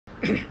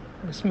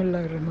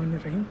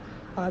बिस्मिल्लाहिर्रहमानिर्रहीम।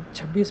 आज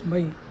 26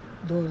 मई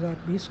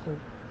 2020 को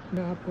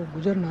मैं आपको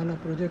गुजर नाला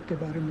प्रोजेक्ट के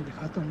बारे में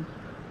दिखाता हूँ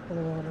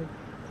और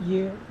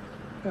ये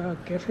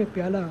कैफ़े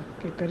प्याला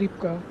के करीब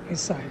का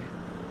हिस्सा है।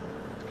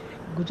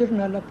 गुजर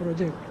नाला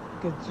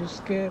प्रोजेक्ट के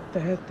जिसके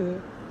तहत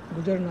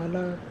गुजर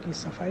नाला की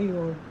सफाई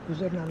और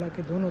गुजर नाला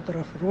के दोनों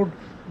तरफ रोड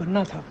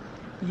बनना था,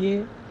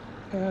 ये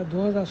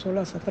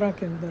 2016-17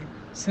 के अंदर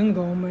सिंध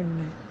गवर्नमेंट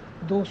ने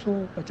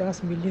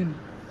 250 मिलियन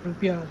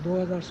रुपया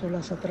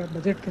 2016-17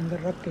 बजट के अंदर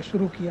रख के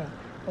शुरू किया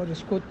और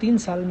इसको 3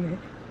 साल में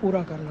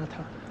पूरा करना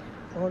था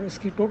और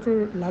इसकी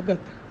टोटल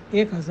लागत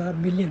 1000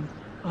 मिलियन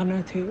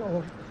आना थे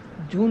और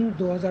जून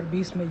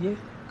 2020 में ये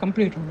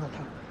कंप्लीट होना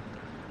था।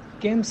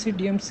 KMC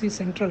DMC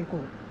सेंट्रल को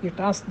ये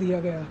टास्क दिया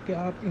गया कि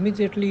आप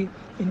इमीडिएटली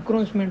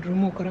इंक्रोचमेंट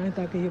रिमूव कराएं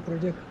ताकि ये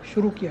प्रोजेक्ट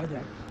शुरू किया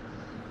जाए।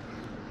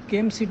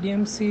 KMC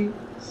DMC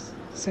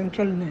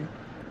सेंट्रल ने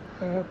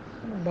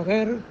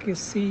बग़ैर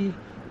किसी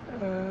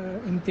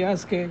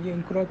इम्तियाज़ के ये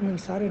इंक्रोचमेंट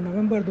सारे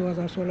नवंबर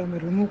 2016 में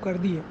रिमूव कर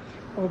दिए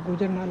और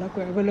गुजर नाला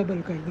को अवेलेबल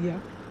कर दिया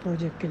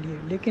प्रोजेक्ट के लिए।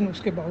 लेकिन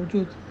उसके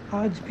बावजूद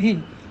आज भी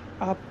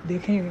आप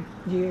देखें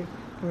ये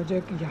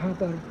प्रोजेक्ट यहाँ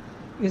पर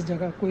इस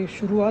जगह कोई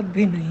शुरुआत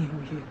भी नहीं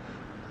हुई है,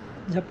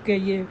 जबकि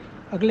ये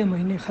अगले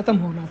महीने ख़त्म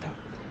होना था।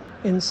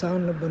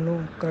 इंसान बनो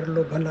कर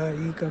लो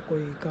भलाई का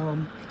कोई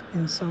काम,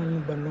 इंसान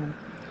बनो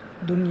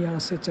दुनिया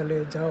से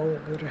चले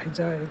जाओगे रह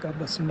जाएगा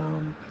बस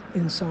नाम,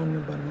 इंसान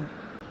बनो।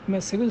 मैं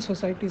सिविल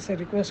सोसाइटी से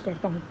रिक्वेस्ट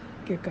करता हूँ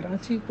कि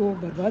कराची को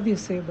बर्बादी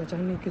से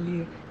बचाने के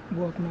लिए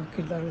वो अपना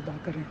किरदार अदा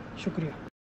करें। शुक्रिया।